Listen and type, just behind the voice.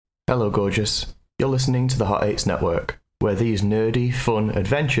Hello, gorgeous. You're listening to the Hot 8s Network, where these nerdy, fun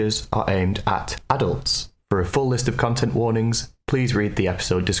adventures are aimed at adults. For a full list of content warnings, please read the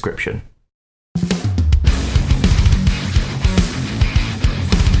episode description.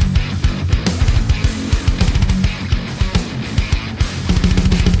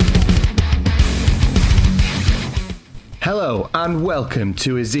 Hello and welcome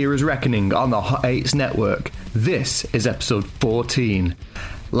to Azira's Reckoning on the Hot 8s Network. This is episode 14.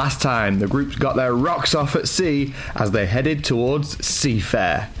 Last time, the groups got their rocks off at sea as they headed towards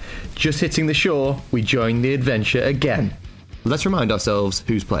Seafare. Just hitting the shore, we join the adventure again. Let's remind ourselves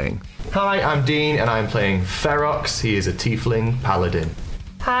who's playing. Hi, I'm Dean and I'm playing Ferox. He is a tiefling paladin.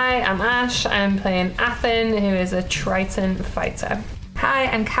 Hi, I'm Ash. I'm playing Athen, who is a Triton fighter. Hi,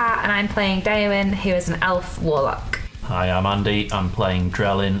 I'm Kat and I'm playing Damon, who is an elf warlock. Hi, I'm Andy. I'm playing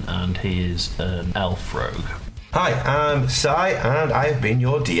Drellin, and he is an elf rogue. Hi, I'm Sai, and I have been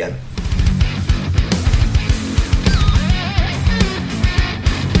your DM.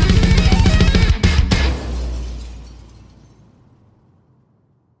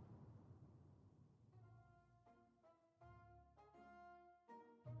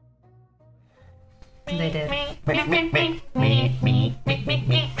 They did.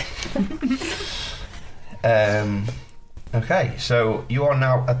 Okay, so you are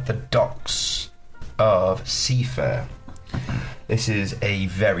now at the docks of Seafare. This is a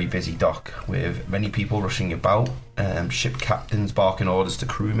very busy dock with many people rushing about, ship captains barking orders to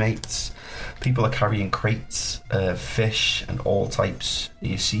crewmates. People are carrying crates of fish and all types.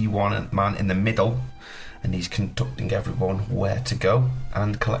 You see one man in the middle, and he's conducting everyone where to go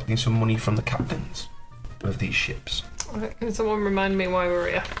and collecting some money from the captains of these ships. Okay, can someone remind me why we're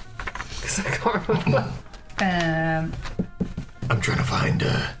here? Because I can't remember. I'm trying to find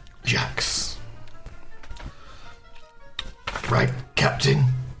Jax. Right, Captain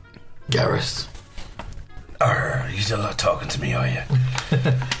Garrus. You're still not talking to me, are you?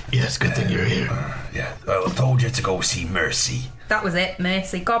 Yes, good thing you're here. Yeah, well, I told you to go see Mercy. That was it,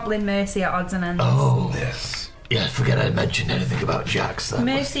 Mercy. Goblin Mercy at odds and ends. Oh, Yes. yeah, forget I mentioned anything about Jax.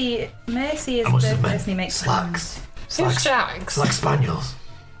 Mercy is the person he makes slacks. Who's Jax? Slack Spaniels.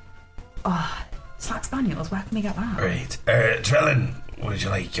 Oh, Slack Spaniels, where can we get that? Right. Drellin, would you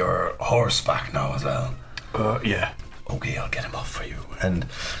like your horse back now as well? Yeah. Okay, I'll get him off for you. And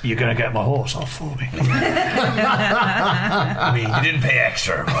You're going to get my horse off for me? I mean, you didn't pay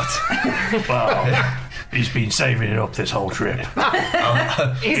extra, but Well, he's been saving it up this whole trip. He's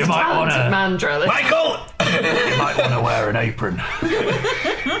You a might talented wanna- man, Drellin. Michael. You might want to wear an apron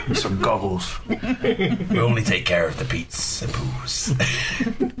and some goggles. We only take care of the Pete's and Poos.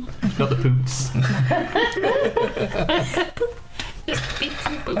 Not the poots.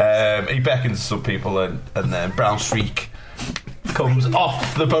 He beckons to some people, and then Brown Streak comes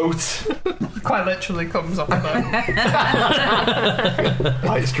off the boat. Quite literally comes off the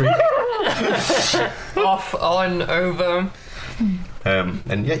White streak. boat. Off, on, over.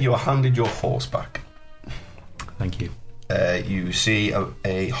 And yet you are handed your horse back. Thank you. You see a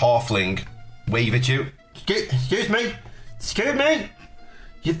halfling wave at you. Excuse me.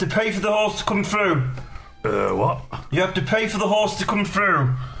 You have to pay for the horse to come through. What? You have to pay for the horse to come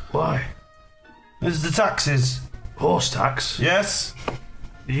through. Why? There's the taxes. Horse tax? Yes?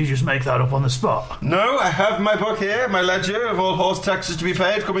 Did you just make that up on the spot? No, I have my book here, my ledger of all horse taxes to be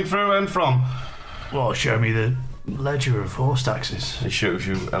paid coming through and from. Well, show me the ledger of horse taxes. It shows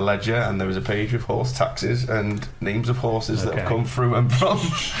you a ledger, and there is a page with horse taxes and names of horses that have Okay. come through and from.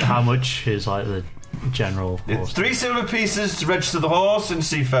 How much is like the general horse It's 3 silver pieces to register the horse in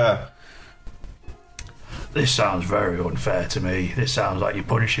Seafare. This sounds very unfair to me. This sounds like you're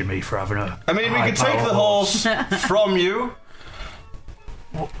punishing me for having a I mean, we can take high-powered the horse from you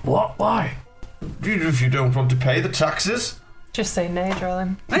What? Why? if you don't want to pay the taxes. Just say nay,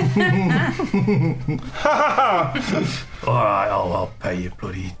 Drellin. Alright, I'll pay you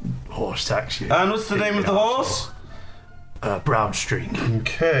bloody horse tax. You And what's the name of the horse? Brown Streak.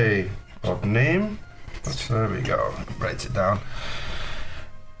 Okay, odd name. There we go. Write it down.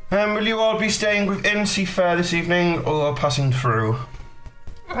 Will you all be staying within Seafare this evening or passing through?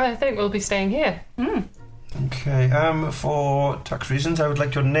 I think we'll be staying here. Okay, for tax reasons, I would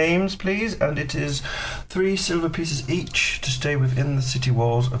like your names, please, and it is 3 silver pieces each to stay within the city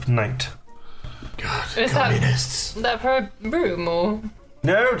walls of Night. God, Is communists. that for a room or?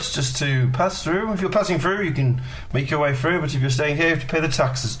 No, it's just to pass through. If you're passing through, you can make your way through, but if you're staying here, you have to pay the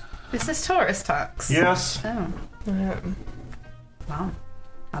taxes. This is tourist tax. Yes. Oh, wow.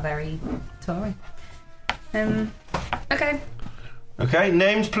 How very Tory. Okay. Okay,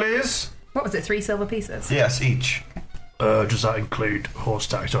 names, please. What was it, 3 silver pieces? Yes, each. Does that include horse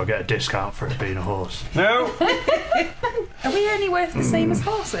tax? Do I get a discount for it being a horse? No. Are we only worth the same as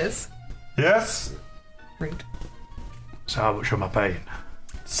horses? Yes. Rude. So how much am I paying?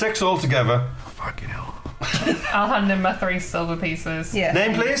 6 altogether. Fucking hell. I'll hand him my 3 silver pieces. Yeah.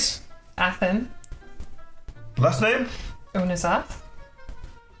 Name, please. Athen, Last name. Unazath.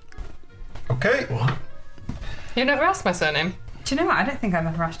 Okay. What? You never asked my surname. Do you know what? I don't think I've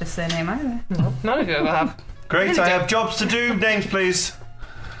ever asked a surname either. No, none of you ever have. Great. Really I don't. have jobs to do. Names, please.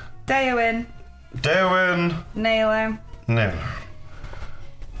 Daewin, Darwin. Nailo. No.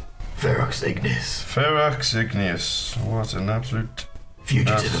 Ferox Ignis. Ferox Ignis. What an absolute.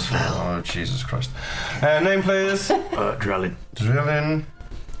 Fugitive of hell. Oh, Jesus Christ. Name, please. Drellin. Drillin.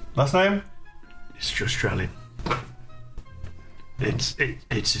 Last name. It's just Drellin.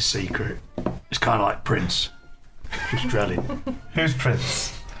 It's a secret. It's kind of like Prince. Just Drellin. Who's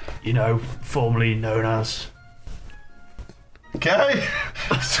Prince? You know, formerly known as... Okay.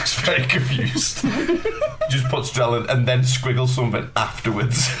 Looks very confused. Just puts Drellin and then squiggles something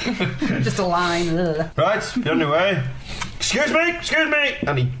afterwards. Just a line. Ugh. Right, you're on your way. Excuse me!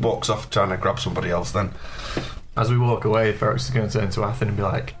 And he walks off trying to grab somebody else then. As we walk away, Ferox is going to turn to Athen and be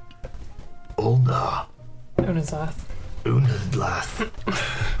like, Ulnar. Unazath. Unadlath.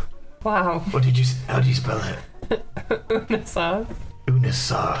 Wow. How do you spell it? Unazath.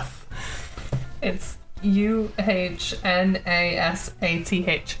 Unasath. It's UhnasAth.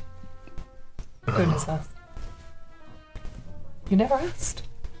 Unazath. You never asked.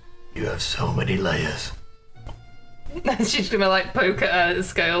 You have so many layers. She's gonna like poke at her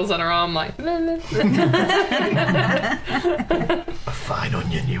scales on her arm, like. A fine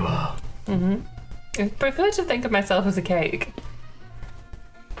onion you are. I prefer to think of myself as a cake.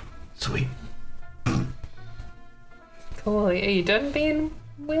 Sweet. Cool. Are you done being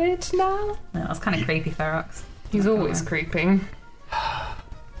weird now? No, that's kind of creepy, Ferox. He's always creeping.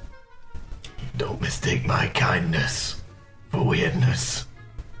 Don't mistake my kindness for weirdness.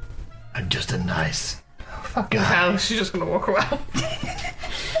 I'm just a nice Fucking guy. hell, she's just gonna walk away.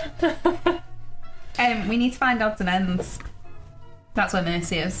 We need to find odds and ends. That's where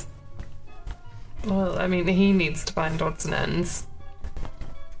Mercy is. Well, I mean, he needs to find odds and ends.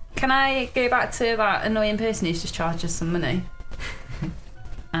 Can I go back to that annoying person who's just charged us some money?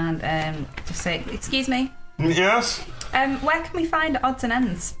 And just say, excuse me, Yes? where can we find odds and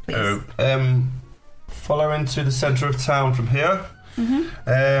ends, please? Follow into the centre of town from here.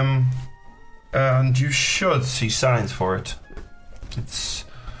 And you should see signs for it. It's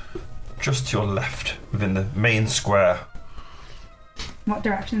just to your left, within the main square. What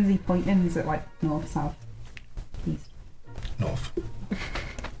direction is he pointing? Is it like north, south, east? North.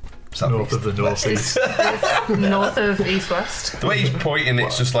 north of the northeast. North of east-west. The way he's pointing,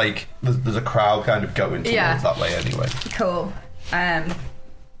 it's just like there's a crowd kind of going towards that way anyway. Cool.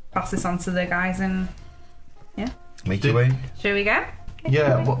 Pass this on to the guys and Make your way. should we go?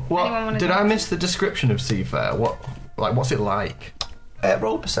 yeah, Anyone wanna did go? I miss the description of Seafare? What's it like?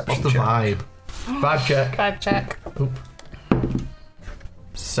 Roll perception. What's the check. vibe? Vibe check. 5 check.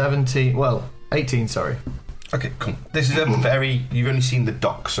 17, 18, sorry. Okay, cool. This is a very... You've only seen the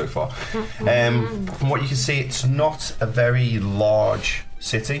dock so far. From what you can see, it's not a very large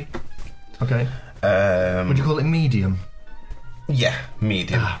city. Okay. Would you call it medium? Yeah,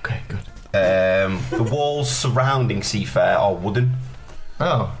 medium. Ah, okay, good. The walls surrounding Seafare are wooden,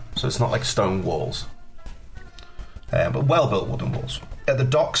 Oh, so it's not like stone walls. But well-built wooden walls. At the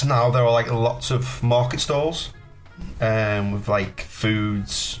docks now, there are like lots of market stalls with like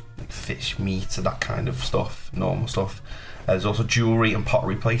foods, like fish, meat, and that kind of stuff, normal stuff. There's also jewellery and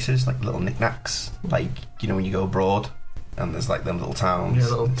pottery places, like little knickknacks, like, you know, when you go abroad and there's like them little towns. yeah,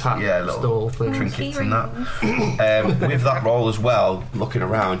 little tap little stall thing. trinkets and that. With that roll as well, looking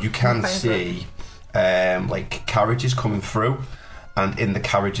around, you can see like carriages coming through, and in the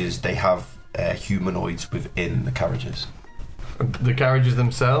carriages they have humanoids within the carriages. The carriages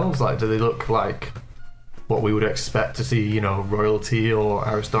themselves, like, do they look like what we would expect to see, you know, royalty or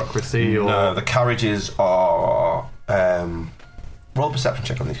aristocracy? Or No, the carriages are... roll a perception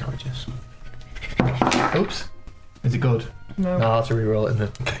check on these carriages. Oops. Is it good? No. No, I'll have to re-roll it in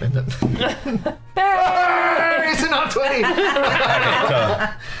the... It's a not 20!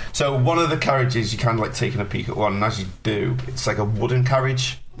 Okay, so one of the carriages, you kind of like taking a peek at one, and as you do, it's like a wooden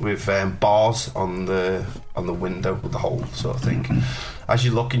carriage with bars on the window with the hole sort of thing. As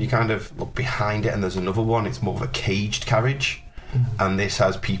you look and you kind of look behind it, and there's another one. It's more of a caged carriage, and this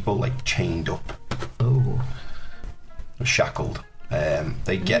has people like chained up, Oh. shackled.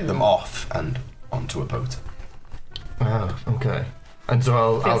 They get them off and onto a boat. Oh, okay. And so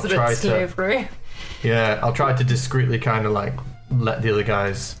I'll Feels a bit try to... slavery. Yeah, I'll try to discreetly kind of like let the other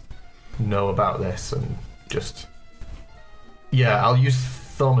guys know about this and just... Yeah, I'll use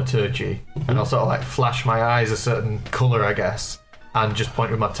thaumaturgy and I'll sort of like flash my eyes a certain colour, I guess, and just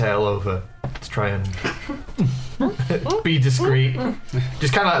point with my tail over to try and be discreet.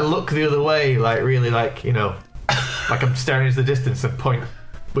 Just kind of like look the other way, like really like, you know, like I'm staring into the distance and point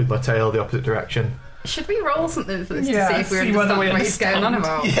with my tail the opposite direction. Should we roll something for this Yeah, to see if we see whether understand we what he's going on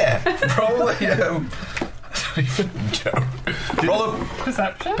about? Yeah, probably. Roll a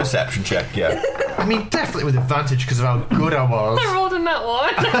Perception? perception check, yeah. I mean, definitely with advantage because of how good I was. I rolled in that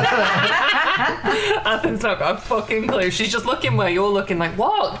one. Athens not got a fucking clue. She's just looking where you're looking, like,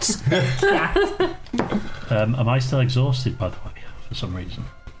 what? Yeah. Am I still exhausted, by the way, for some reason?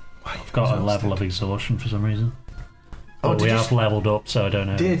 I've got a level of exhaustion for some reason. Oh, But we have leveled up, so I don't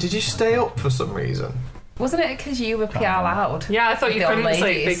know. Did you stay up for some reason? Wasn't it because you were PR loud? Yeah, I thought you The old couldn't sleep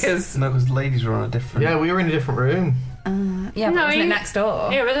ladies. because... No, because the ladies were on a different... Yeah, we were in a different room. Yeah, but No, wasn't it you- next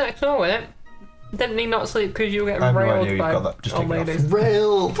door? Yeah, we're next door with it. Didn't he not sleep because you were getting I have no railed idea, by you've got that. Just old take it off. ladies?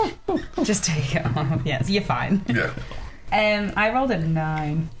 Railed. Just take it off. Yes, you're fine. Yeah. I rolled a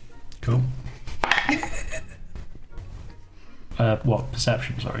 9. Cool. What?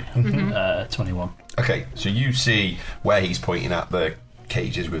 Perception, sorry. 21. Okay, so you see where he's pointing at the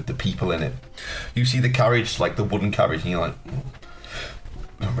cages with the people in it. You see the carriage, like the wooden carriage, and you're like,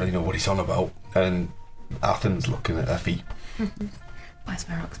 I don't really know what he's on about. And Athens looking at her feet. Where's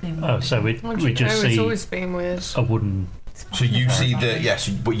Ferox being? Oh, so we just It's see always been weird. a wooden... So you see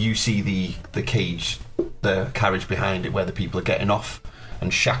the but you see the cage, the carriage behind it where the people are getting off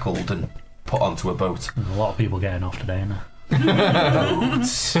and shackled and put onto a boat. There's a lot of people getting off today, isn't there?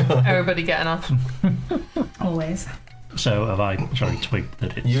 Everybody getting off. Always. So have I twigged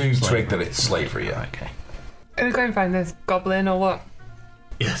that it's... You slavery? twigged that it's slavery, yeah. Okay. Are we going to find this goblin or what?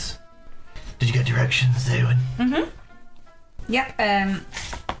 Yes. Did you get directions, Ewan? Yep,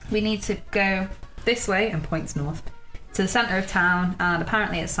 we need to go this way, and points north, to the centre of town, and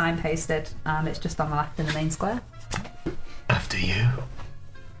apparently it's signposted, and it's just on the left in the main square. After you.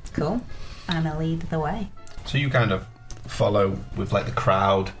 Cool. And I'll lead the way. So you kind of follow with like the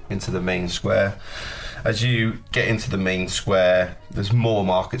crowd into the main square. As you get into the main square, there's more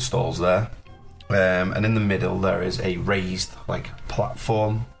market stalls there. And in the middle there is a raised like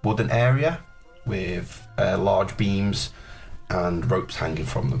platform wooden area with large beams and ropes hanging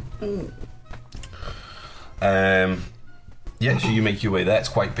from them. Yeah, so you make your way there. It's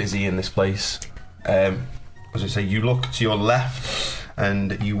quite busy in this place. As I say, you look to your left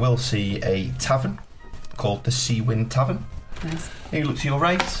and you will see a tavern called the Seawind Tavern. Nice. And you look to your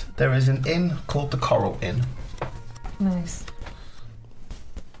right, there is an inn called the Coral Inn. Nice.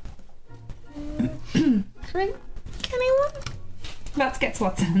 Drink anyone? Let's get to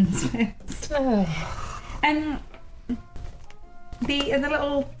what's ends first. The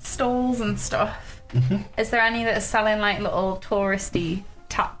little stalls and stuff, is there any that are selling like little touristy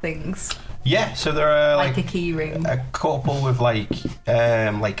tap things? Yeah, so there are Like a key ring? a couple with like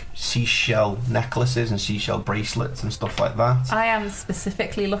seashell necklaces and seashell bracelets and stuff like that. I am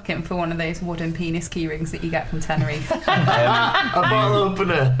specifically looking for one of those wooden penis key rings that you get from Tenerife. Um, A bottle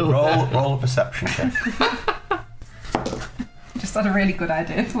opener. roll a perception check. Just had a really good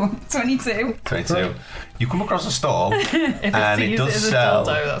idea for 22. 22. You come across a stall If it's and to it use does it as sell.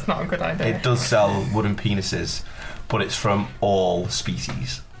 a dildo, that's not a good idea. It does sell wooden penises, but it's from all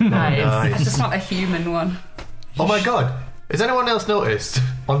species. Nice. I Nice. just want a human one. Oh my god. Has anyone else noticed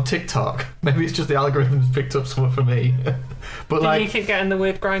on TikTok? Maybe it's just the algorithm's picked up something for me. But Did you like, keep getting the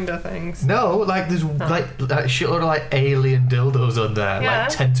weird grinder things? no, like there's like a shitload of like alien dildos on there, Yeah. like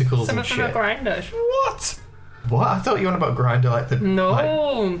tentacles Some and of them are shit. grinders. What? What? I thought you were on about Grindr, like the No,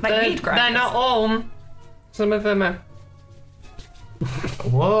 Like they're, meat grinders? they're not all. Some of them are.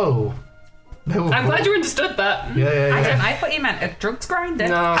 Whoa. They were I'm glad you understood that. Yeah. I thought you meant a drugs grinder.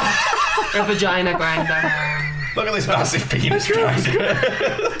 No, a vagina grinder. Look at this massive penis grinder.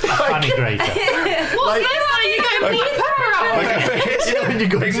 Fanny grater. What's this? Are you getting blood pepper out? Like a face. You know when you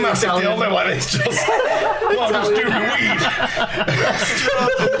go Big to massive Italian- dildo like this, just. Well, I'm just doing weed.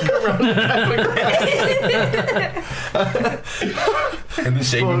 In the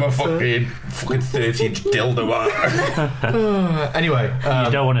shape of a fucking 30-inch dildo arm. Anyway,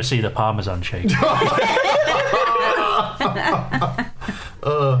 You don't want to see the parmesan shake.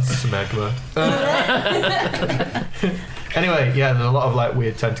 smegma. Anyway, yeah, there's a lot of like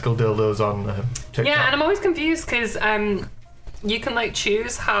weird tentacle dildos on TikTok. Yeah, and I'm always confused because you can like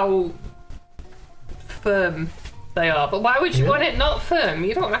choose how firm they are, but why would you want it not firm?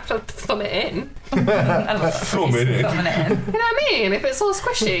 You don't have to thumb it in. Thumb it in. Thumbing it in. You know what I mean? If it's all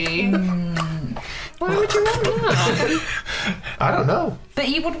squishy. Why would you want that? I don't know. But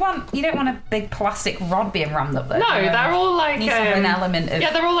you don't want a big plastic rod being rammed up there. No, they're all like Needs to have an element of.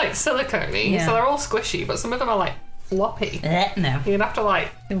 yeah, they're all like silicone-y, Yeah. so they're all squishy, but some of them are like floppy. No. You'd have to like.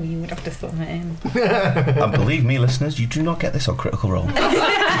 Oh, you would have to throw it in. And believe me, listeners, you do not get this on Critical Role.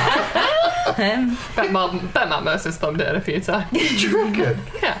 Bet Matt Mercer's thumbed it in a few times. Do you reckon?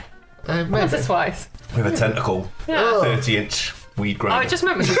 Yeah, Maybe. once or twice. With a tentacle, Yeah. 30-inch weed Oh, grinder. I just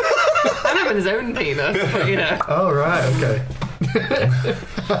meant with his, I meant with his own penis, but you know. Oh, right, okay.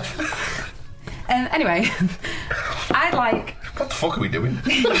 Anyway, I'd like. What the fuck are we doing?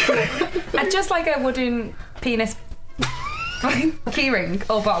 I'd just like a wooden penis keyring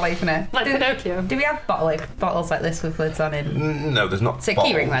or bottle opener. Like Pinocchio. Do we have bottles like this with lids on in? No, there's not. Is it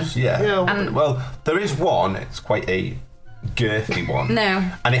bottles. keyring then? Yeah. And- Well, there is one. It's quite a girthy one.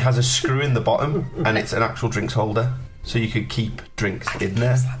 No. And it has a screw in the bottom, and it's an actual drinks holder, so you could keep drinks in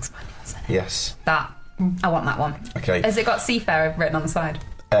there. Yes. That. I want that one. Okay. Has it got Seafare written on the side?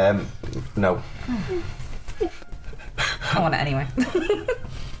 No. I want it anyway.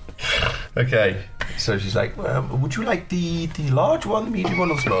 Okay. So she's like, would you like the large one, the medium one,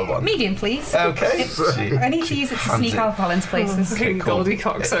 or the small one? Medium, please. Okay. I need to use it to Hands sneak it. alcohol into places. Fucking Goldie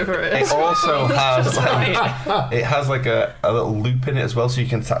Cox over it. It also has Just like, right. it has like a little loop in it as well, so you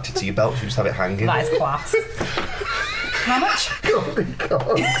can attach it to your belt. So you just have it hanging. That is class. How much?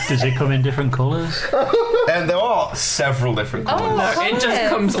 Does it come in different colours? And there are several different colours. Oh, No, it just colours.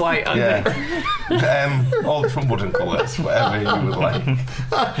 comes white under. Yeah. All different wooden colours, whatever you would like.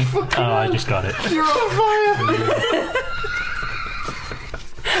 Oh, I just got it. You're on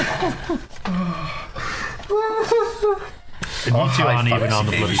And you two high aren't even fantasy on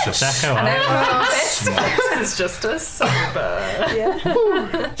the bloody games just Prosecco, I are you? know. This is just a sober.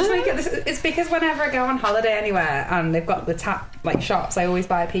 Just make it. It's because whenever I go on holiday anywhere and they've got the tap like shops, I always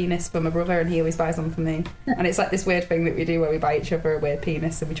buy a penis for my brother and he always buys one for me. And it's like this weird thing that we do where we buy each other a weird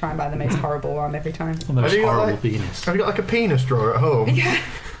penis and we try and buy the most horrible one every time. The most Have you got, horrible like- penis. Have you got like a penis drawer at home? Yeah.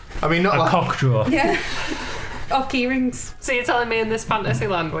 I mean, not A like. cock drawer. Yeah. Of key rings. So you're telling me in this fantasy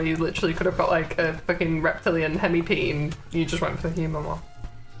land where you literally could have got like a fucking reptilian hemipene, you just went for the human one?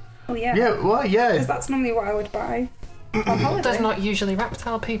 Oh yeah. Yeah, well, yeah. Because that's normally what I would buy on holiday. There's not usually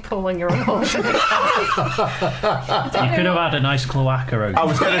reptile people when you're on holiday. You could have had a nice cloaca I out.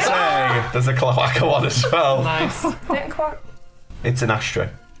 was going to say, there's a cloaca one as well. Nice. Don't quite. It's an ashtray.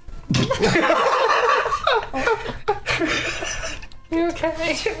 You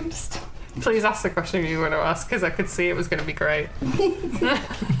okay? Please ask the question you want to ask because I could see it was going to be great.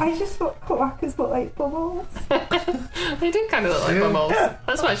 I just thought cloacas look like bubbles. They do kind of look like Yeah. bubbles. Yeah.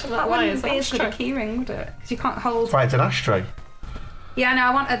 That's why I should That why wouldn't is be as good a that key ring, would it? Because you can't hold. Right, it's an ashtray. Yeah, no,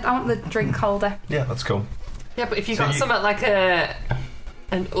 I want the drink holder. Yeah, that's cool. Yeah, but if you So got you- something like an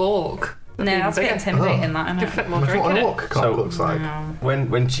orc, No, that's a bit intimidating, that, You isn't fit it? more That's drink what in an it. orc cock So- looks like. No.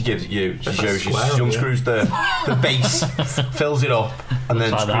 When she gives it you, she That's shows you, square, she yeah. unscrews the base, fills it up, and then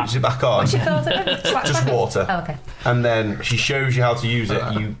Looks like screws it back on. She filled it with Just water. Oh, okay. And then she shows you how to use it.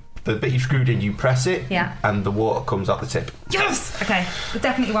 The bit you screwed in, you press it, Yeah. and the water comes out the tip. Yes! Okay, we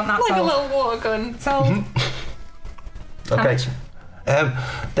definitely want that Like a sold. little water gun. Sold. Okay. much?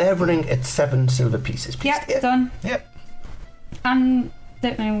 They're running at 7 silver pieces. Please. Yep, done. Yep. And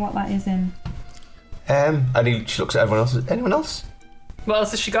don't know what that is in. And she looks at everyone else. Anyone else? What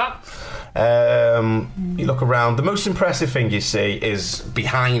else has she got? You look around. The most impressive thing you see is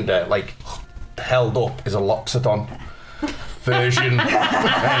behind her, like held up, is a Loxodon version,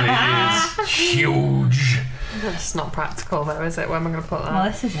 and it is huge. It's not practical though, is it? Where am I going to put Well,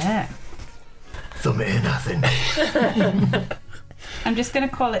 that? this is it. Thumb it in, I think. I'm just going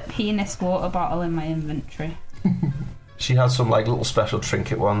to call it penis water bottle in my inventory. She has some like little special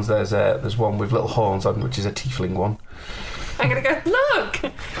trinket ones. There's one with little horns on, which is a tiefling one. I'm going to go, look!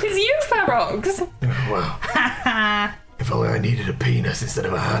 It's you, Ferox! Wow. If only I needed a penis instead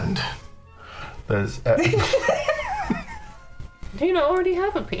of a hand. There's Do you not already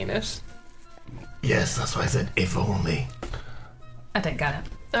have a penis? Yes, that's why I said if only. I don't get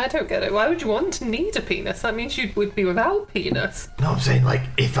it. I don't get it. Why would you want to need a penis? That means you would be without penis. No, I'm saying like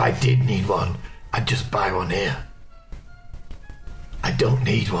if I did need one, I'd just buy one here. I don't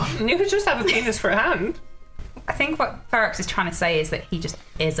need one. And you could just have a penis for a hand. I think what Ferox is trying to say is that he just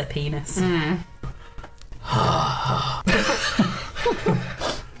is a penis.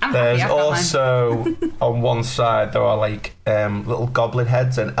 I'm There's happy, I've got mine. also on one side there are like little goblin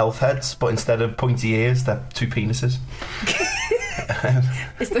heads and elf heads, but instead of pointy ears, they're two penises.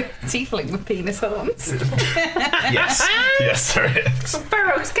 Is the tiefling with penis horns? Yes, yes, there is.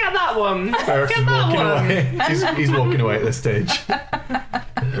 Ferox, get that one! Ferris Get is that walking one! away. He's walking away at this stage.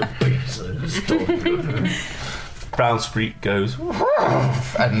 Penis. Brown streak goes,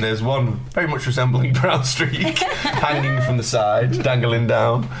 and there's one very much resembling brown streak hanging from the side, dangling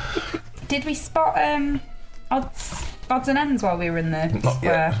down. Did we spot odds and ends while we were in the Not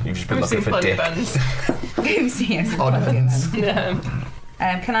square? yet. You've just been We've looking seen for plenty dick. of ends. We've seen Odd plenty of ends. them.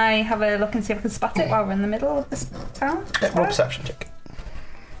 Yeah. Can I have a look and see if I can spot it while we're in the middle of this town? Roll perception check.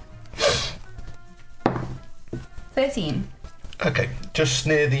 13. Okay, just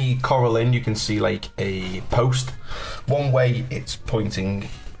near the Coral Inn, you can see like a post. One way it's pointing,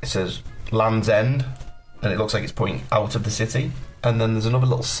 it says Land's End, and it looks like it's pointing out of the city. And then there's another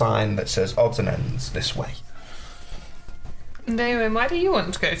little sign that says Odds and Ends this way. Anyway, why do you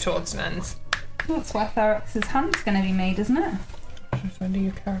want to go towards an ends? That's where Ferox's hand's going to be made, isn't it? Why do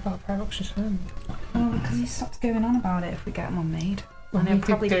you care about Ferox's hand? Well, because he stops going on about it if we get one made. Well, And we it'll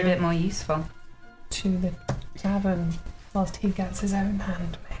could probably be a go- bit more useful. To the tavern whilst he gets his own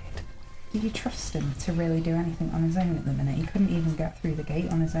hand made. Do you trust him to really do anything on his own at the minute? He couldn't even get through the gate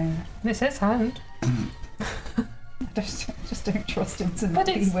on his own. It's his hand. I just don't trust him to But not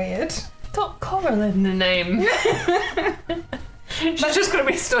be it's- weird. It's got Coral in the name. She's just going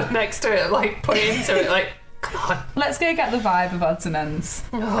to be stood next to it, like, pointing to it, like, come on. Let's go get the vibe of odds and ends.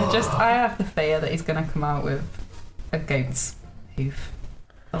 I have the fear that he's going to come out with a goat's hoof.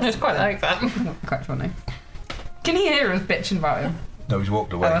 It's quite like that. Quite funny. Can you hear us bitching about him? No, he's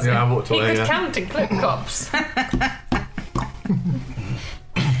walked away. Oh, that's Yeah, I walked He away. could Yeah. count in clip cops.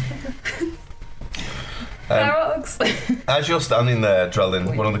 Ferox. As you're standing there,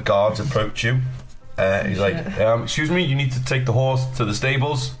 Drellin, one of the guards approach you. He's like, excuse me, you need to take the horse to the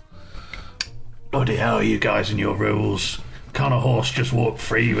stables. Bloody hell, you guys and your rules. Can't a horse just walk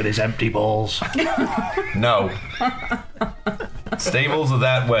free with his empty balls? No. Stables are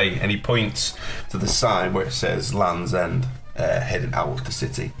that way, and he points to the sign where it says Land's End, heading out of the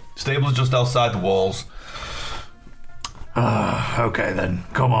city. Stables just outside the walls. Okay then.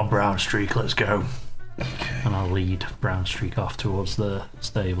 Come on, Brown Streak, let's go. And I'll lead Brown Streak off towards the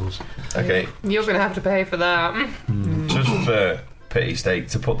stables. Okay, You're going to have to pay for that. just for pity's sake,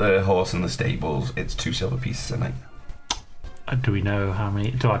 to put the horse in the stables, it's 2 silver pieces a night. Do we know how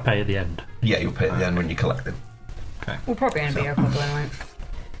many? Do I pay at the end? Yeah, you'll pay at the end when you collect it. We're probably going to be a couple anyway.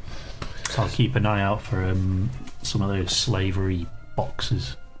 So I'll keep an eye out for some of those slavery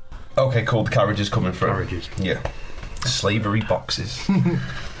boxes. Okay, cool, the carriage is coming through. Carriages. Yeah. Slavery boxes.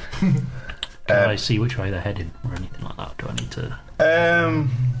 Can I see which way they're heading or anything like that? Do I need to?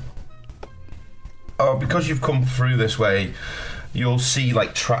 Because you've come through this way, you'll see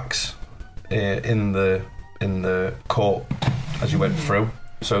like tracks in the court as you went through.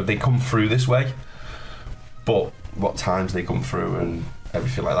 So they come through this way, but what times they come through and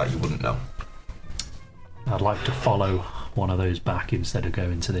everything like that, you wouldn't know. I'd like to follow one of those back instead of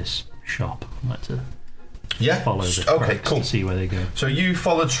going to this shop. I'd like to follow the Okay, tracks cool. to see where they go. So you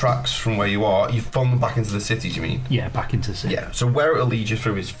follow tracks from where you are. You've followed them back into the cities, you mean? Yeah, back into the city. Yeah. So where it'll lead you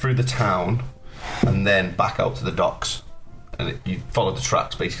through is through the town, and then back out to the docks, and you follow the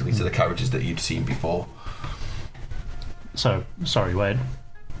tracks basically to the carriages that you'd seen before. So, sorry, Wade.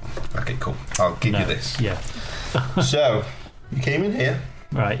 Okay, cool. I'll give you this. Yeah. So you came in here,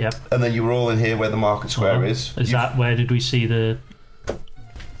 Right, yep. and then you were all in here where the market square is. Is that where did we see the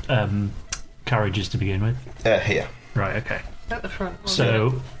carriages to begin with? Here? Right, okay. At the front.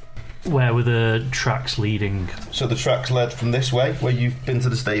 So, where were the tracks leading? So the tracks led from this way, where you've been to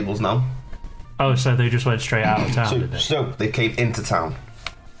the stables now. Oh, so they just went straight out of town, did they? So they came into town.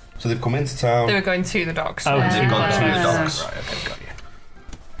 So they've come into town. They were going to the docks. Oh, and they've gone to the Yeah. docks. Right, okay, got you.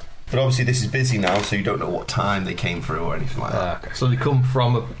 But obviously this is busy now, so you don't know what time they came through or anything like that. Okay. So they come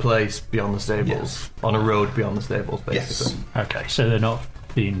from a place beyond the stables, on a road beyond the stables, basically. Yes. Okay, so they're not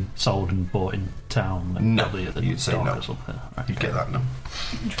being sold and bought in town, like No, probably at the you'd say dock no. or something. Right, You'd get that now.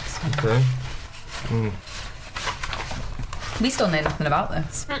 Okay. We still know nothing about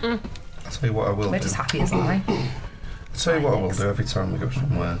this. I'll tell you what I will We're do. just happy as Larry. I'll tell you what I will do every time we go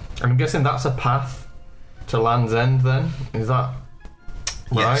somewhere. I'm guessing that's a path to Land's End then? Is that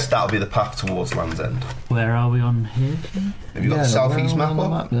right? Yes, that'll be the path towards Land's End. Where are we on here? Have you got the southeast map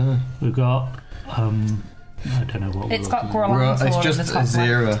up? We've got, I don't know what It's we're got looking Gorlan It's just the top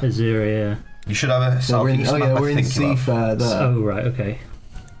Azira. left. at. Azura, yeah. You should have a southeast map, we're I in think you have. Seafare there. Oh, right, okay.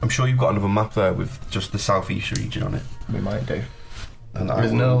 I'm sure you've got another map there with just the southeast region on it. We might do. And I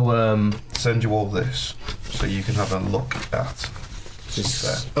There's will no send you all this so you can have a look at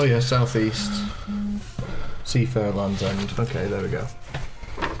Seafare. oh yeah, southeast. Seafare, Land's End. Okay, there we go.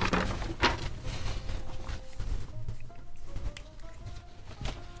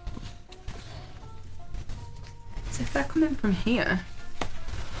 So if they're coming from here,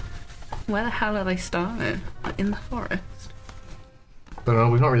 Where the hell are they starting? Like, in the forest? Don't know.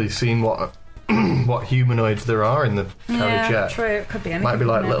 We've not really seen what what humanoids there are in the carriage yet. True. It could be anything. Might be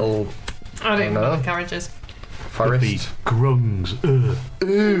like couldn't it? little I don't know. know the carriages. forest. Could be grungs. Ooh,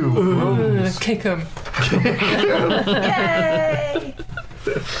 grunts. Kick them. Yay!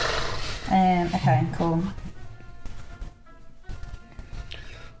 Okay, cool.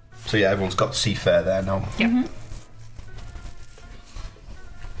 So yeah, everyone's got Seafare there now. Yep. Mm-hmm.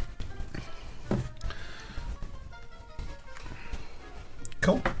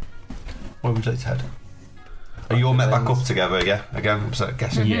 Cool. Where would you like to head? Are you all met back up together? Yeah. Again, I'm sort of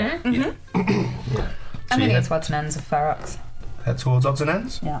guessing. Yeah. Yeah. I'm you going to head, get odds and ends of Ferox. head towards odds and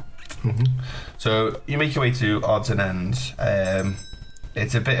ends. Yeah. So you make your way to odds and ends.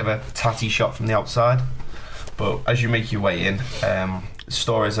 It's a bit of a tatty shop from the outside, but as you make your way in, the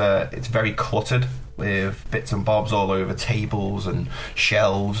store it's very cluttered with bits and bobs all over, tables and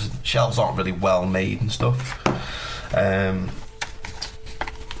shelves. Shelves aren't really well made and stuff.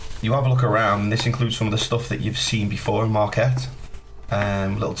 You have a look around, and this includes some of the stuff that you've seen before in Marquette.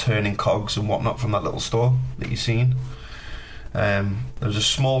 Little turning cogs and whatnot from that little store that you've seen. There's a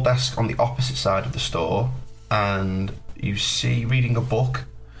small desk on the opposite side of the store, and you see, reading a book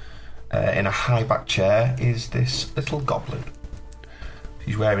in a high-back chair, is this little goblin.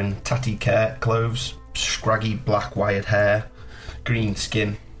 He's wearing tatty clothes, scraggy black wired hair, green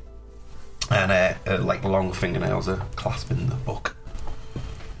skin, and like long fingernails are clasping the book.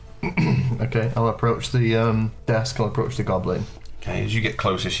 Okay, I'll approach the desk. I'll approach the goblin. Okay, as you get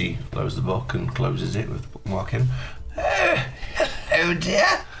closer, she lowers the book and closes it with the bookmark in. Hello, dear.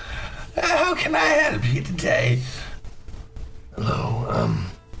 How can I help you today? Hello,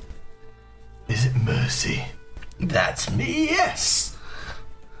 is it Mercy? That's me, yes.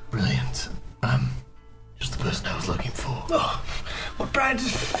 Brilliant. Just the person I was looking for. Oh, what brand is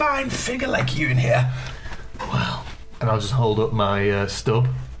a fine figure like you in here? Well, and I'll just hold up my stub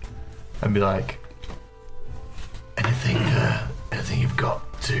and be like, anything you've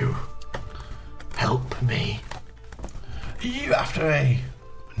got to help me? Are you after a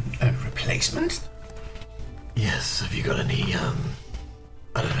replacement? Yes, have you got any,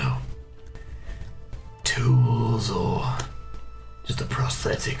 I don't know, tools or just a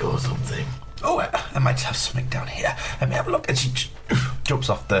prosthetic or something? Oh, I might have something down here. Let me have a look. And she jumps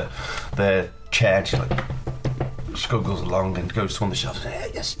off the chair and she scuggles along and goes to one of the shelves.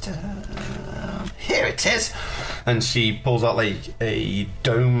 Yes, here it is. And she pulls out like a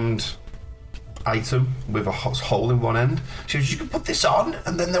domed item with a hole in one end. She goes, you can put this on,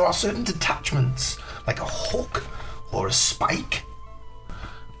 and then there are certain attachments, like a hook or a spike.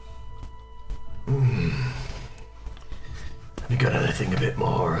 Have you got anything a bit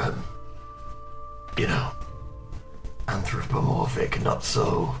more, anthropomorphic, not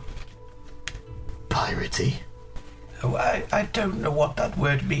so piratey? Oh, I don't know what that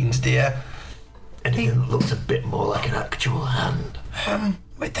word means, dear. Anything that looks a bit more like an actual hand?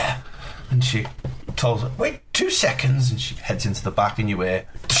 Wait there. And she tells her, wait 2 seconds, and she heads into the back, and you hear,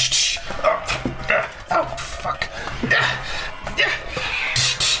 oh, fuck.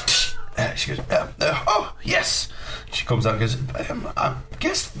 She goes, oh, yes. She comes out and goes, I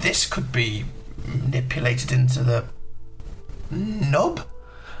guess this could be manipulated into the nub.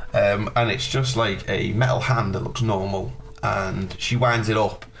 And it's just like a metal hand that looks normal, and she winds it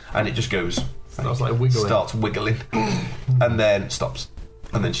up, and it just goes. Starts like wiggling. Starts wiggling, and then stops.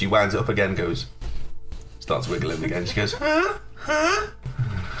 And then she winds it up again, starts wiggling again. She goes, huh?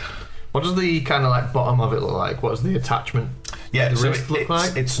 What does the kind of like bottom of it look like? What does the attachment? Yeah, the so wrist look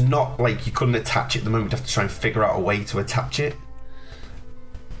like? It's not like you couldn't attach it at the moment. You have to try and figure out a way to attach it.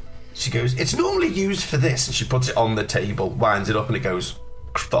 She goes, it's normally used for this, and she puts it on the table, winds it up, and it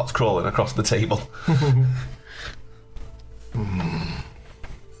starts crawling across the table.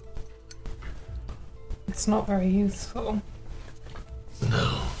 It's not very useful.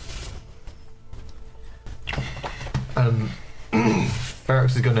 No.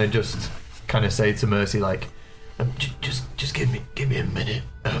 Ferox is gonna just kind of say to Mercy, like, just give me a minute.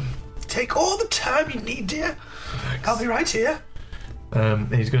 Take all the time you need, dear. Thanks. I'll be right here.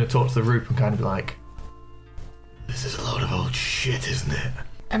 And he's gonna talk to the Roop and kind of be like, this is a load of old shit, isn't it?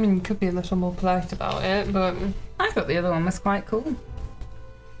 I mean, you could be a little more polite about it, but I thought the other one was quite cool.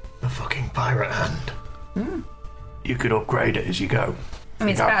 A fucking pirate hand. You could upgrade it as you go. I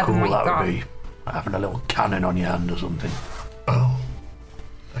mean, it's Think better how than cool what you that got. would be. Having a little cannon on your hand or something. Oh.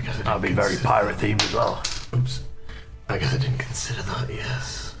 I guess I didn't That'd be very consider pirate themed as well. that. Oops. I guess I didn't consider that,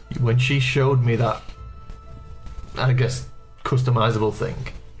 yes. When she showed me that, I guess, customizable thing,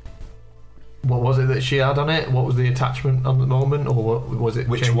 what was it that she had on it? What was the attachment on the moment, or what was it?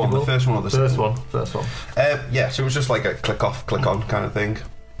 Which one? The changeable? first one or the First second? one. First one. Yeah, so it was just like a click off, click on kind of thing.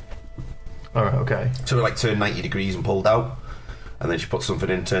 All right. Okay. So it like turned 90 degrees and pulled out, and then she put something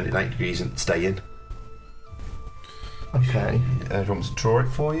in, turned it 90 degrees and stay in. Okay. Do you want me to draw it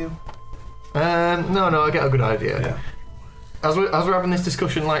for you? No, I get a good idea. Yeah. As we're having this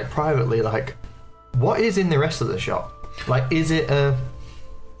discussion, like privately, like, what is in the rest of the shop? Like, is it a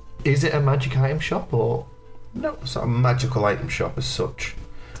magic item shop, or No, it's not a magical item shop as such.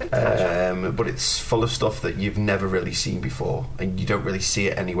 But it's full of stuff that you've never really seen before, and you don't really see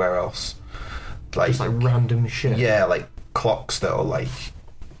it anywhere else. Like, just like random shit? yeah, like clocks that are like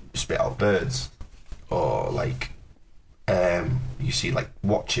spit out birds, or like you see like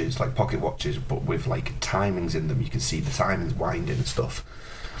watches, like pocket watches, but with like timings in them. You can see the timings winding and stuff.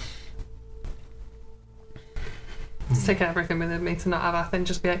 Just take everything with me to not have Athen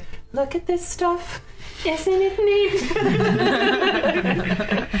just be like, look at this stuff, isn't it neat?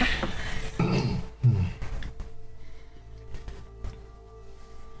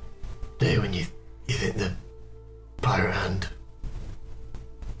 Do when you think the pirate hand?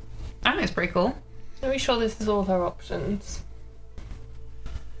 I think it's pretty cool. Are we sure this is all her options?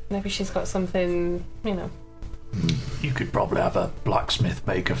 Maybe she's got something, you know. You could probably have a blacksmith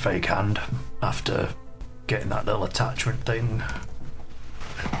make a fake hand after getting that little attachment thing.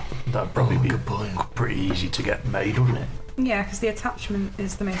 That'd probably be good point. pretty easy to get made, wouldn't it? Yeah, because the attachment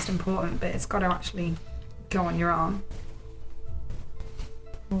is the most important bit. It's got to actually go on your arm.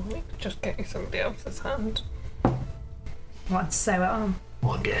 Well, we could just get you somebody else's hand. What, sew it on?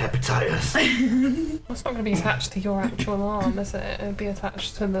 One get hepatitis. That's not going to be attached to your actual arm, is it? It'll be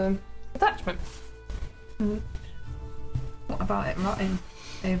attached to the attachment. What about it rotting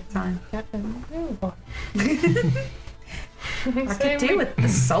over time? Yeah. I could do with the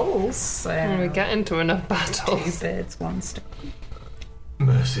souls. So When we get into enough two battles. birds, one stone.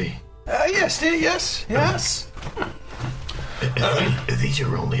 Mercy. Yes, dear, yes. Are these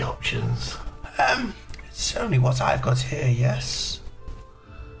your only options? It's only what I've got here, yes.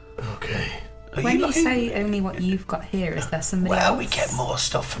 Okay. Are When you looking? say only what you've got here, is there somebody Well, else? we get more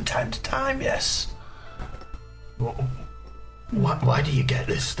stuff from time to time, yes. Why do you get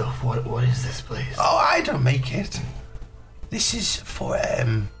this stuff? What is this place? Oh, I don't make it. This is for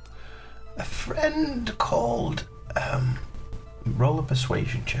a friend called roll a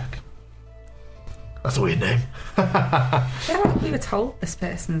persuasion check. That's a weird name. I feel like we were told this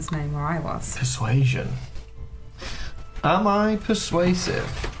person's name where I was. Persuasion. Am I persuasive?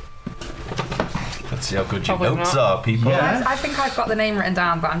 Let's see how good your Probably notes not. are, people. Yeah. I think I've got the name written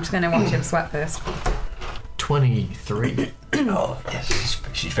down, but I'm just going to watch him sweat first. 23. Oh, yes,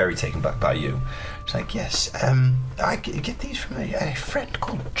 she's very taken back by you. She's like, yes, I get these from a friend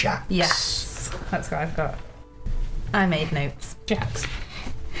called Jax. Yes, that's what I've got. I made notes. Jax.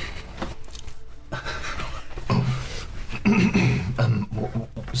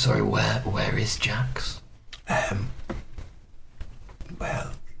 Sorry, where is Jax?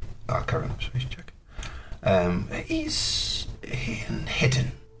 Well, I'll carry on persuasion check. He's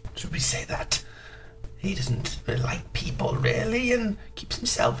hidden, should we say that? He doesn't really like people, really, and keeps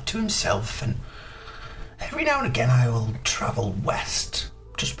himself to himself, and every now and again I will travel west,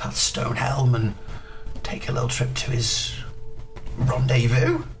 just past Stonehelm, and take a little trip to his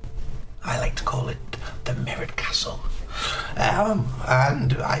rendezvous. I like to call it the Mirrored Castle.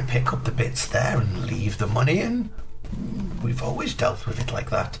 And I pick up the bits there and leave the money, and we've always dealt with it like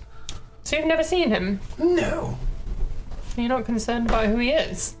that. So you've never seen him? No, You're not concerned about who he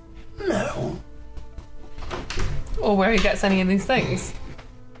is? no. Or where he gets any of these things?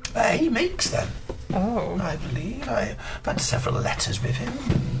 He makes them, Oh. I believe. I've had several letters with him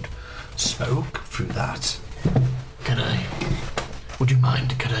and spoke through that. Would you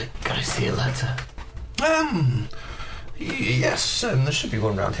mind? Could I see a letter? Yes, there should be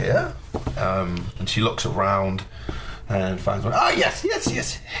one around here. And she looks around and finds one. Ah, yes.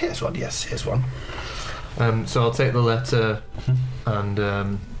 Here's one. Yes, here's one. So I'll take the letter and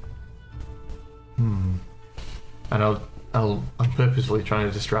I'm purposefully trying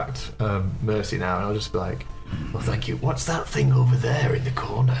to distract Mercy now, and I'll just be like, well, thank you. What's that thing over there in the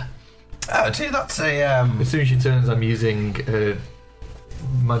corner? See, that's a As soon as she turns, I'm using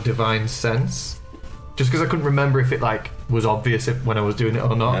my divine sense, just because I couldn't remember if it like was obvious when I was doing it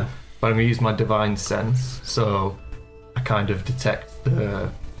or not. Yeah. But I'm gonna use my divine sense, so I kind of detect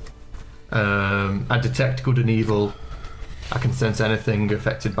I detect good and evil. I can sense anything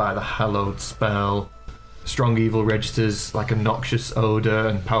affected by the hallowed spell. Strong evil registers like a noxious odour,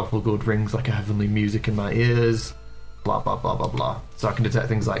 and powerful good rings like a heavenly music in my ears. blah blah blah blah blah. So I can detect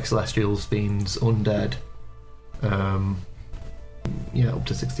things like celestials, fiends, undead. Up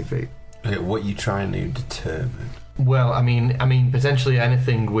to 60 feet. Okay, what are you trying to determine? Well, I mean, potentially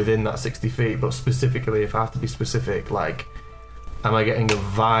anything within that 60 feet, but specifically, if I have to be specific, like, am I getting a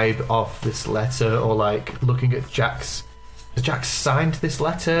vibe off this letter, or like looking at Jack's? Has Jack signed this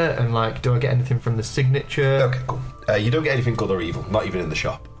letter, and like, do I get anything from the signature? Okay, cool. You don't get anything good or evil, not even in the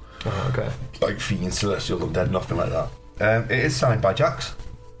shop. Oh, okay. Like fiend, celestial, undead, nothing like that. It is signed by Jax.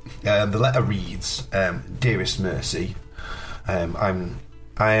 The letter reads, "Dearest Mercy, I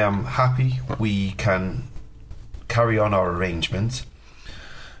am happy we can carry on our arrangement.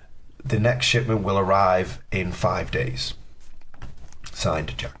 The next shipment will arrive in 5 days.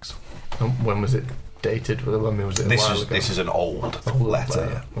 Signed, Jax." When was it dated? When was it? This is an old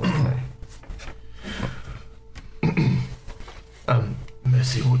letter. Okay.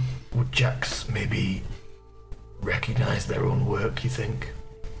 Mercy, would Jax maybe recognise their own work, you think?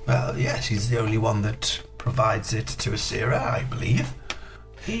 Well, yes, he's the only one that provides it to Asira, I believe.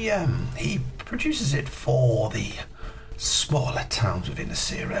 He produces it for the smaller towns within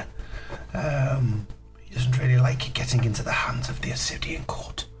Asira. He doesn't really like it getting into the hands of the Assyrian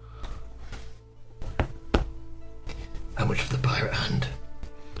court. How much for the pirate hand?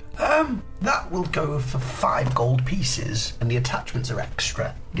 That will go for 5 gold pieces, and the attachments are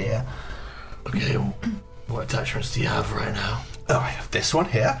extra, dear. Okay, what attachments do you have right now? Oh, I have this one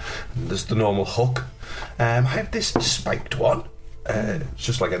here. There's the normal hook. I have this spiked one. It's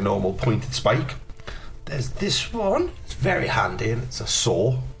just like a normal pointed spike. There's this one. It's very handy, and it's a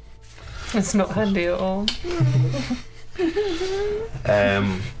saw. It's not handy at all.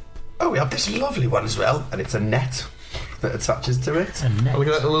 We have this lovely one as well, and it's a net that attaches to it. Look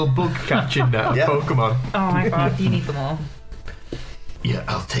at that little bug catching net of Yeah. Pokemon. Oh my god, you need them all. Yeah,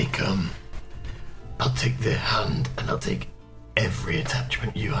 I'll take the hand, and I'll take every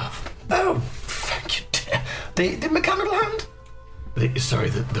attachment you have. Oh, thank you, dear. The mechanical hand? The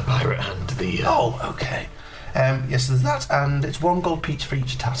pirate hand. Oh, okay. Yes, there's that, and it's 1 gold piece for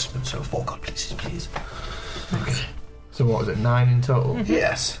each attachment, so 4 gold pieces, please. Okay. So what was it? 9 in total.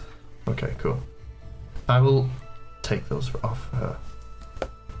 Yes. Okay, cool. I will take those off her.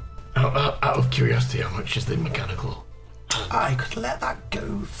 Out of curiosity, how much is the mechanical? I could let that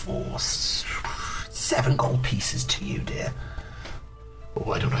go for 7 gold pieces to you, dear. Well,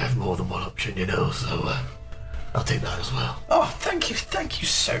 why don't I have more than one option, so I'll take that as well. Oh, thank you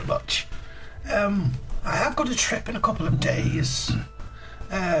so much. I have got a trip in a couple of days.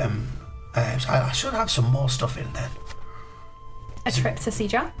 I should have some more stuff in then. A trip to see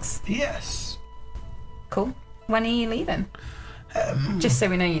Jax? Yes. Cool. When are you leaving? Just so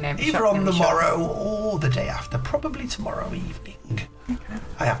we know, Either on the morrow or the day after, probably tomorrow evening. Okay.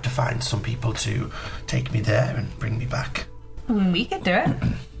 I have to find some people to take me there and bring me back. We could do it.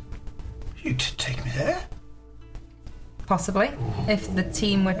 You'd take me there? Possibly. If the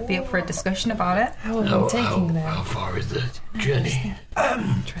team would be up for a discussion about it. How are you taking them? How far is the journey?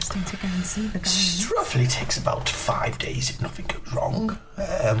 Interesting to go and see the guys. It roughly takes about 5 days if nothing goes wrong.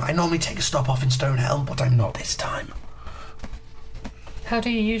 I normally take a stop off in Stonehelm, but I'm not this time. How do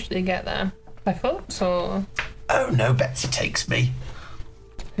you usually get there? By foot or? Oh no, Betsy takes me.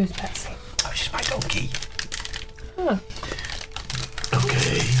 Who's Betsy? Oh, she's my donkey. Oh.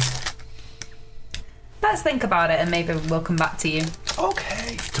 Okay. Let's think about it and maybe we'll come back to you.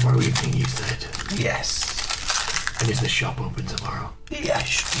 Okay. Tomorrow evening, you said. Yes. And is the shop open tomorrow? Yeah, I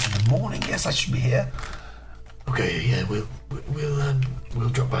should be in the morning. Yes, I should be here. Okay, yeah, we'll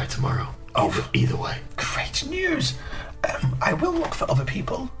drop by tomorrow. Either way. Great news. I will look for other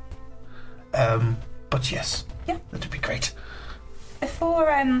people. But yes. Yeah. That'd be great. Before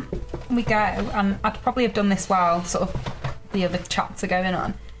we go, and I'd probably have done this while sort of the other chats are going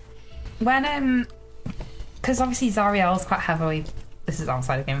on. When because obviously Zariel's quite heavily, this is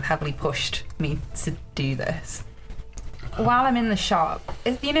outside the game, heavily pushed me to do this. While I'm in the shop,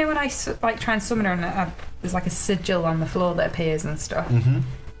 when I try and summon her and there's like a sigil on the floor that appears and stuff. Mm-hmm.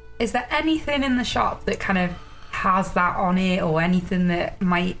 Is there anything in the shop that kind of has that on it, or anything that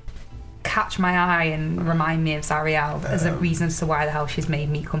might catch my eye and remind me of Zariel as a reason as to why the hell she's made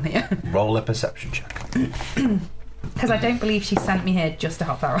me come here? Roll a perception check. Because I don't believe she sent me here just to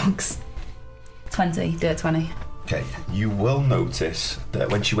help that rocks. 20, do it 20. Okay, you will notice that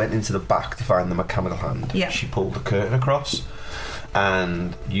when she went into the back to find the mechanical hand, Yeah. she pulled the curtain across,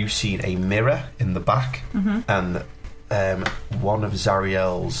 and you've seen a mirror in the back, and one of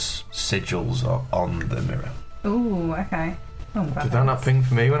Zariel's sigils are on the mirror. Ooh, okay. Oh, Did that not ping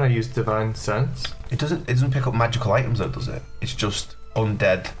for me when I used Divine Sense? It doesn't pick up magical items though, does it? It's just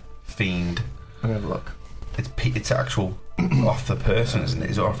undead, fiend. I'm gonna have a look. it's actual off the person, isn't it?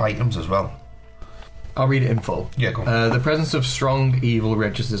 Is it off items as well? I'll read it in full. Yeah, go on. The presence of strong evil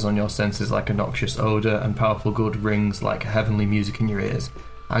registers on your senses like a noxious odour, and powerful good rings like heavenly music in your ears.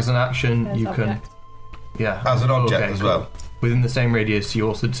 As an action, There's you object. can... Yeah. As an object as cool. well. Within the same radius, you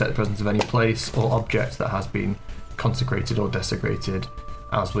also detect the presence of any place or object that has been consecrated or desecrated,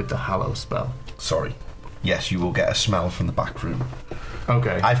 as with the Hallow spell. Sorry. Yes, you will get a smell from the back room.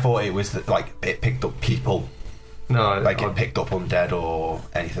 Okay. I thought it was like it picked up people. No, Like it picked up undead or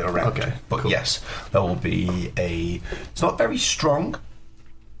anything around. Okay, But cool. yes, there will be a... It's not very strong.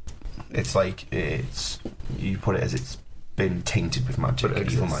 It's like it's... You put it as it's been tainted with magic, But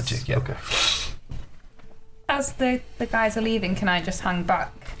it evil exists. magic, yeah. Okay. As the guys are leaving, can I just hang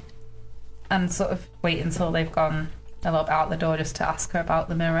back and sort of wait until they've gone a little bit out the door just to ask her about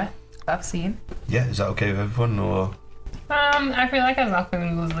the mirror that I've seen? Yeah, is that okay with everyone, or... I feel like as Alpha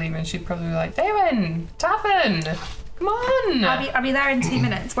was leaving, she'd probably be like, Damon, Tavern, come on. I'll be there in 2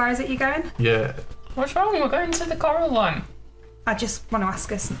 minutes. Where is it you're going? Yeah. What's wrong? We're going to the coral one. I just want to ask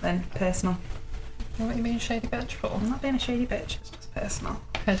her something personal. What are you being shady bitch for? I'm not being a shady bitch, it's just personal.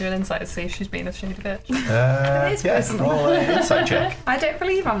 Can I do an insight to see if she's being a shady bitch? It is yeah, personal. roll an insight check. I don't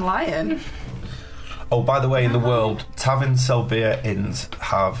believe I'm lying. Oh, by the way, in the world, taverns, Selbia, inns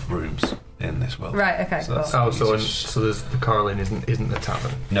have rooms in this world. Right, okay, So that's- cool. Oh, so there's the Carlin isn't a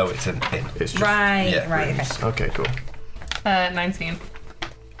tavern. No, it's an inn. It's just Right, yeah, right, rooms. okay. Okay, cool. 19.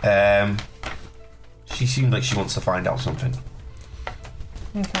 She seems like she wants to find out something.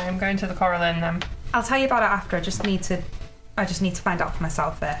 Okay, I'm going to the coral inn then. I'll tell you about it after. I just need to find out for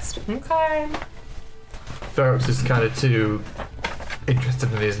myself first. Okay. Ferox is kind of too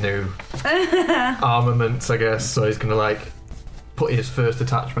interested in his new armaments, I guess. So he's gonna like put his first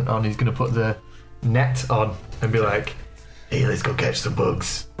attachment on. He's gonna put the net on and be like, "Hey, let's go catch some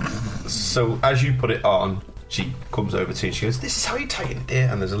bugs." So as you put it on, she comes over to you and she goes, "This is how you tighten it,"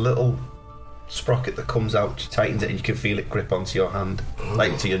 and there's a little sprocket that comes out. She tightens it and you can feel it grip onto your hand,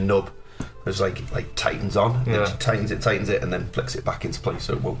 like to your nub. There's like tightens on. And then Yeah. she tightens it, and then flicks it back into place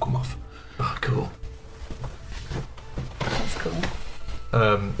so it won't come off. Oh, cool. That's cool.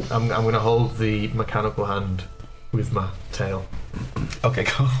 I'm gonna hold the mechanical hand with my tail, Okay,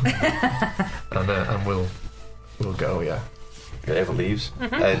 cool. and we'll go. Yeah. Eva leaves,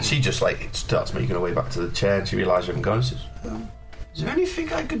 and she just starts making her way back to the chair, and she realises you haven't gone. And says, "Is there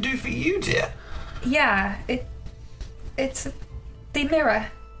anything I could do for you, dear?" Yeah, it's the mirror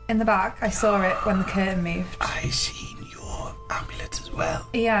in the back. I saw it when the curtain moved. I seen your amulet as well.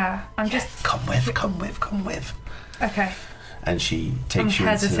 Yeah, I'm just Come with. okay. And she I'm takes you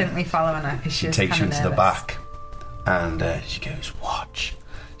into, hesitantly following her because she she's takes you into the nervous. back, and she goes, "Watch."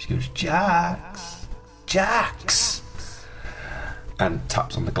 She goes, Jax, and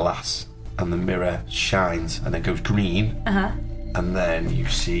taps on the glass, and the mirror shines, and then goes green. And then you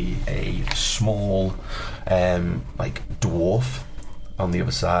see a small, dwarf on the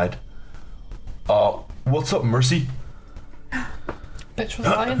other side. Oh, what's up, Mercy? Bitch was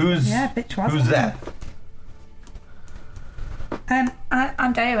lying. Who's Yeah, bitch was who's lying. that?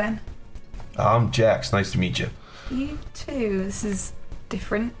 I'm Daewin. I'm Jax. Nice to meet you. You too. This is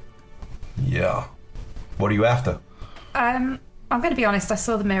different. Yeah. What are you after? I'm going to be honest. I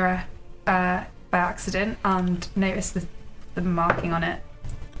saw the mirror by accident and noticed the marking on it.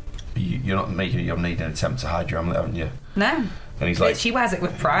 You're not making an attempt to hide your amulet, haven't you? No, And he's like, she wears it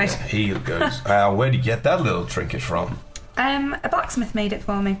with pride. he goes, where'd you get that little trinket from? A blacksmith made it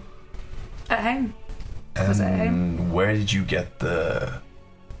for me at home. Was it at home? And where did you get the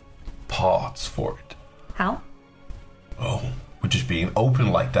parts for it? Hell, Oh, we're just being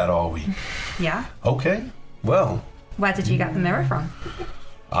open like that, are we? yeah. Okay, well, Where did you get the mirror from?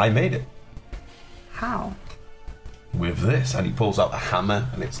 I made it How? with this. And he pulls out a hammer,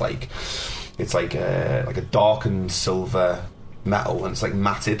 and it's like a darkened silver metal, and it's like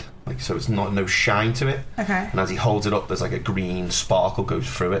matted, like so it's no shine to it. Okay. And as he holds it up, there's like a green sparkle goes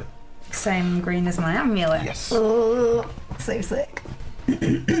through it. Same green as my amulet. Yes. So sick.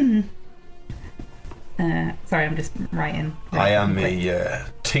 Sorry, I'm just writing. I am a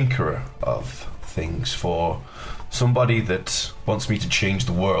tinkerer of things for somebody that wants me to change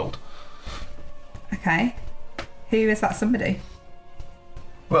the world. Okay. Who is that somebody?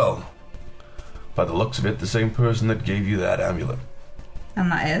 Well, by the looks of it, the same person that gave you that amulet.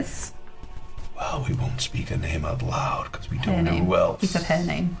 And that is Well, we won't speak a name out loud because we her don't know name. who else You said her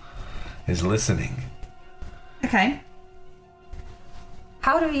name. is listening. Okay.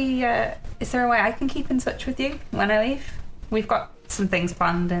 How do we? Is there a way I can keep in touch with you when I leave? We've got some things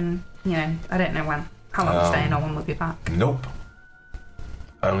planned, and I don't know how long we're staying or when we'll be back. Nope.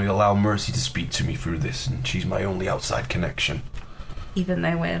 I only allow Mercy to speak to me through this, and she's my only outside connection. Even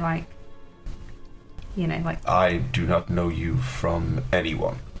though we're like, you know, like... I do not know you from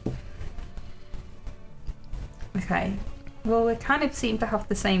anyone. Okay. Well, we kind of seem to have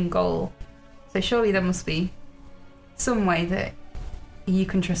the same goal. So surely there must be some way that you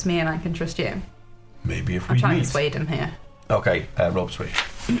can trust me and I can trust you. Maybe if I'm we trying meet. to persuade him here. Okay, roll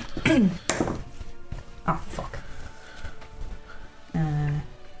persuasion. Oh, fuck.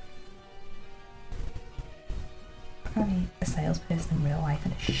 Probably a salesperson in real life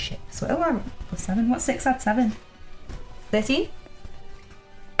and a shit. So, oh, I'm +7. What's 6 add 7? 13?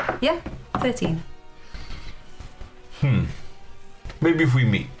 Yeah, 13. Maybe if we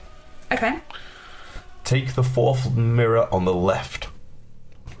meet. Okay. Take the fourth mirror on the left.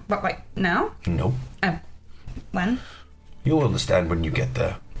 But, like, now? No. Oh. When? You'll understand when you get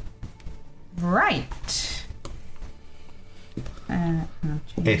there. Right.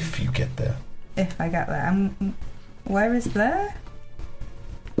 If you get there. If I get there. Where is there?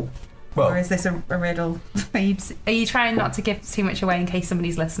 Well, Or is this a riddle? Are you trying not to give too much away in case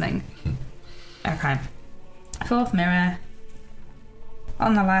somebody's listening? Okay. Fourth mirror.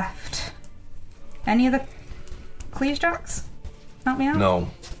 On the left. Any other clues, Jax? Help me out? no.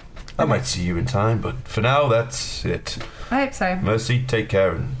 I might see you in time, but for now, that's it. I hope so. Mercy, take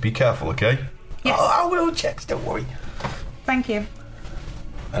care and be careful, okay? Yes. Oh, I will, Jax, don't worry. Thank you.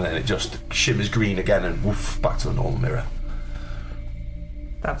 And then it just shimmers green again and woof, back to the normal mirror.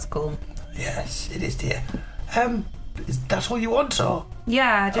 That was cool. Yes, it is, dear. Is that all you want, or?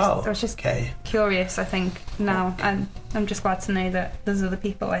 Yeah, I was just okay. curious, I think, now. And I'm just glad to know that there's other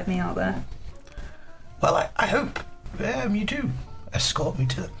people like me out there. Well, I hope you do escort me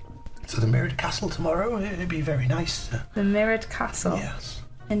to the Mirrored Castle tomorrow. It'd be very nice. The Mirrored Castle. Yes.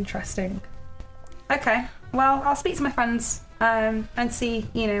 Interesting. Okay. Well, I'll speak to my friends and see,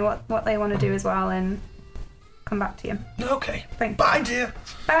 you know, what they want to do as well, and come back to you. Okay. Thank you. Bye, dear.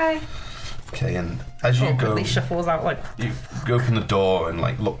 Bye. Okay, and as you go, Awkwardly shuffles out like. you open the door and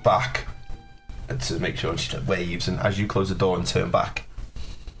like look back to make sure, and she like, waves. And as you close the door and turn back,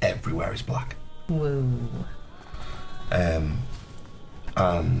 everywhere is black. Whoa.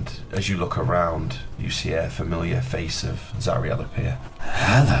 And as you look around, you see a familiar face of Zariel appear.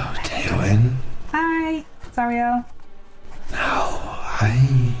 Hello, Tailwind. Hi, Zariel. Now,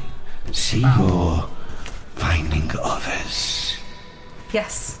 I see you're finding others.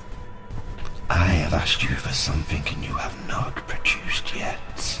 Yes. I have asked you for something and you have not produced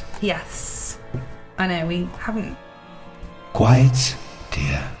yet. Yes. I know, we haven't. Quiet,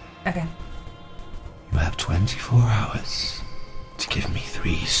 dear. Okay. You have 24 hours to give me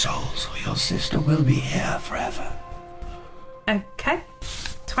 3 souls or your sister will be here forever. Okay.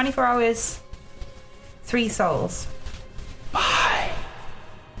 24 hours, 3 souls. Bye.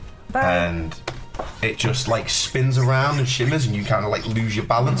 Bye. And it just like spins around and shimmers, and you kind of like lose your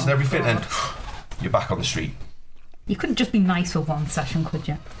balance and everything, and you're back on the street. You couldn't just be nice for one session, could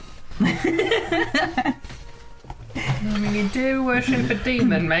you? I mean, you do worship a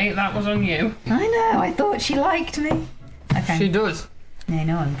demon, mate. That was on you. I know, I thought she liked me. Okay. She does. I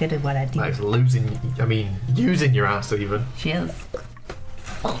know, I'm good at what I do. Like using your ass even. She is.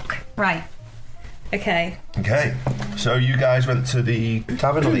 Fuck. Right. Okay. Okay, so you guys went to the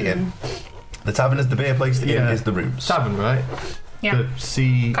tavern or the inn? The tavern is the beer place, the inn Yeah. is the rooms. Tavern, right? Yeah. The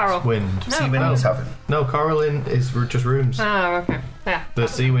Sea Coral. Wind. No, Sea Wind no. Tavern. No, Coral Inn is just rooms. Oh, okay. Yeah. The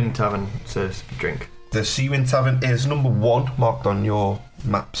Sea Wind Tavern says drink. The Sea Wind Tavern is number 1 marked on your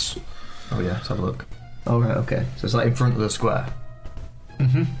maps. Oh yeah, let's have a look. Oh right, okay. So it's like in front of the square.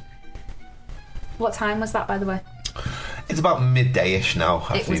 What time was that, by the way? It's about midday-ish now.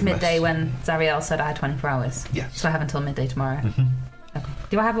 It was midday when Zariel said I had 24 hours. Yes. So I have until midday tomorrow. Okay.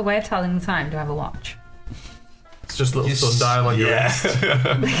 Do I have a way of telling the time? Do I have a watch? It's just a little sundial on your wrist.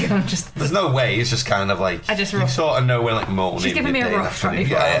 I'm just. There's no way, it's just kind of like... I just you rough- sort of know when like morning, She's giving me a midday, rough afternoon.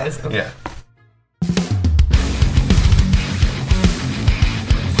 24 Yeah, hours. yeah.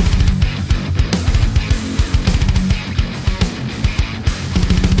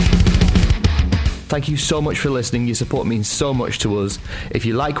 Thank you so much for listening. Your support means so much to us. If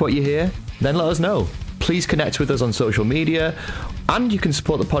you like what you hear, then let us know. Please connect with us on social media, and you can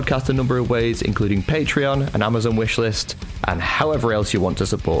support the podcast a number of ways, including Patreon, an Amazon wishlist, and however else you want to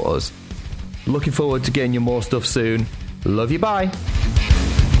support us. Looking forward to getting you more stuff soon. Love you, bye.